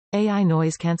AI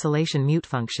Noise Cancellation Mute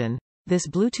Function. This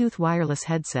Bluetooth wireless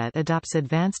headset adopts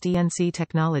advanced ENC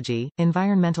technology,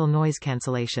 environmental noise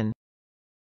cancellation.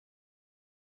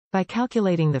 By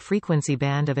calculating the frequency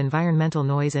band of environmental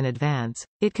noise in advance,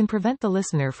 it can prevent the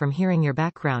listener from hearing your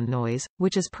background noise,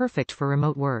 which is perfect for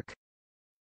remote work.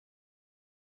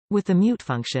 With the mute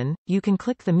function, you can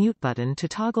click the mute button to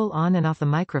toggle on and off the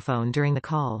microphone during the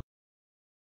call.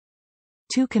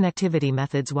 2. Connectivity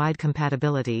Methods Wide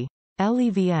Compatibility.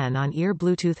 LEVN on-ear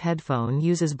Bluetooth headphone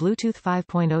uses Bluetooth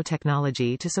 5.0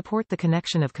 technology to support the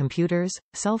connection of computers,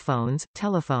 cell phones,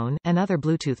 telephone, and other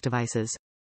Bluetooth devices.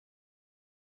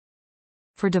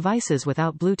 For devices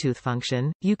without Bluetooth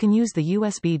function, you can use the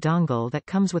USB dongle that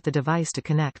comes with the device to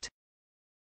connect.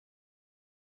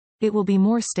 It will be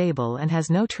more stable and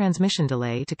has no transmission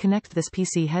delay to connect this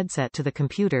PC headset to the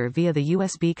computer via the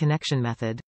USB connection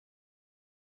method.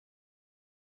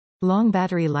 Long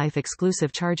battery life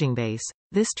exclusive charging base.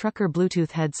 This trucker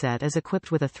Bluetooth headset is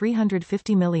equipped with a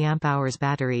 350 mAh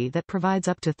battery that provides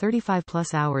up to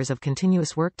 35+ hours of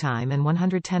continuous work time and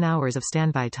 110 hours of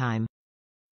standby time.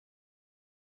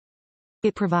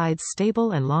 It provides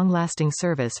stable and long-lasting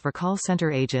service for call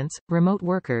center agents, remote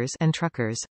workers, and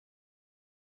truckers.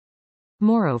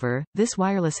 Moreover, this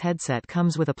wireless headset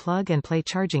comes with a plug-and-play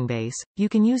charging base. You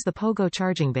can use the Pogo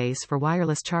charging base for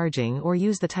wireless charging or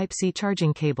use the Type-C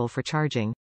charging cable for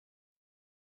charging.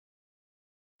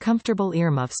 Comfortable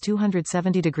earmuffs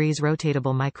 270 degrees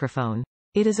rotatable microphone.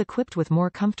 It is equipped with more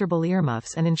comfortable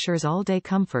earmuffs and ensures all-day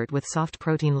comfort with soft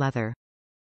protein leather.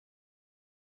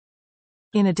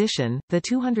 In addition, the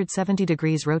 270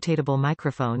 degrees rotatable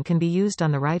microphone can be used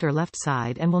on the right or left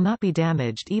side and will not be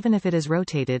damaged even if it is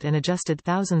rotated and adjusted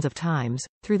thousands of times.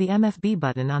 Through the MFB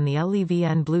button on the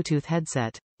LEVN Bluetooth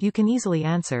headset, you can easily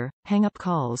answer, hang up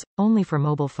calls, only for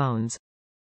mobile phones.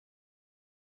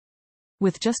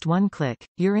 With just one click,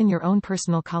 you're in your own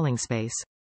personal calling space.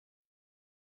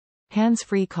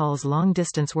 Hands-free calls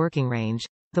long-distance working range.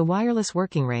 The wireless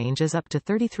working range is up to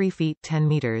 33 feet 10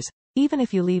 meters. Even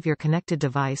if you leave your connected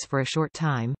device for a short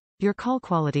time, your call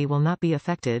quality will not be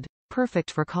affected. Perfect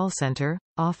for call center,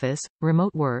 office,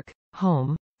 remote work,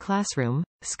 home, classroom,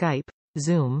 Skype,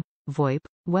 Zoom, VoIP,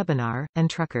 webinar, and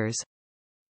truckers.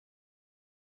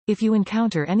 If you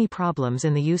encounter any problems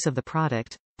in the use of the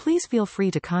product, please feel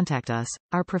free to contact us.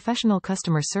 Our professional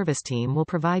customer service team will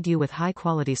provide you with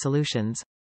high-quality solutions.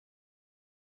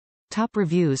 Top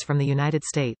reviews from the United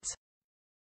States.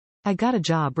 I got a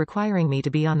job requiring me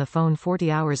to be on the phone 40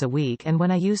 hours a week, and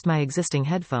when I used my existing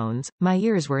headphones, my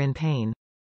ears were in pain.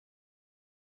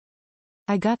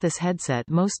 I got this headset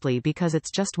mostly because it's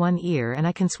just one ear and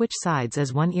I can switch sides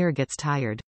as one ear gets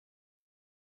tired.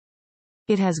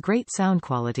 It has great sound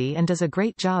quality and does a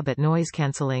great job at noise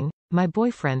cancelling. My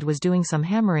boyfriend was doing some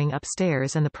hammering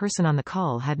upstairs and the person on the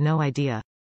call had no idea.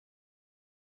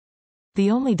 The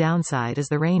only downside is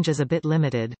the range is a bit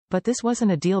limited, but this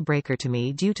wasn't a deal breaker to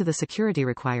me due to the security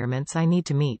requirements I need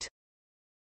to meet.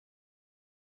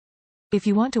 If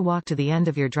you want to walk to the end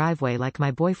of your driveway like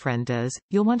my boyfriend does,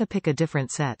 you'll want to pick a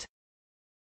different set.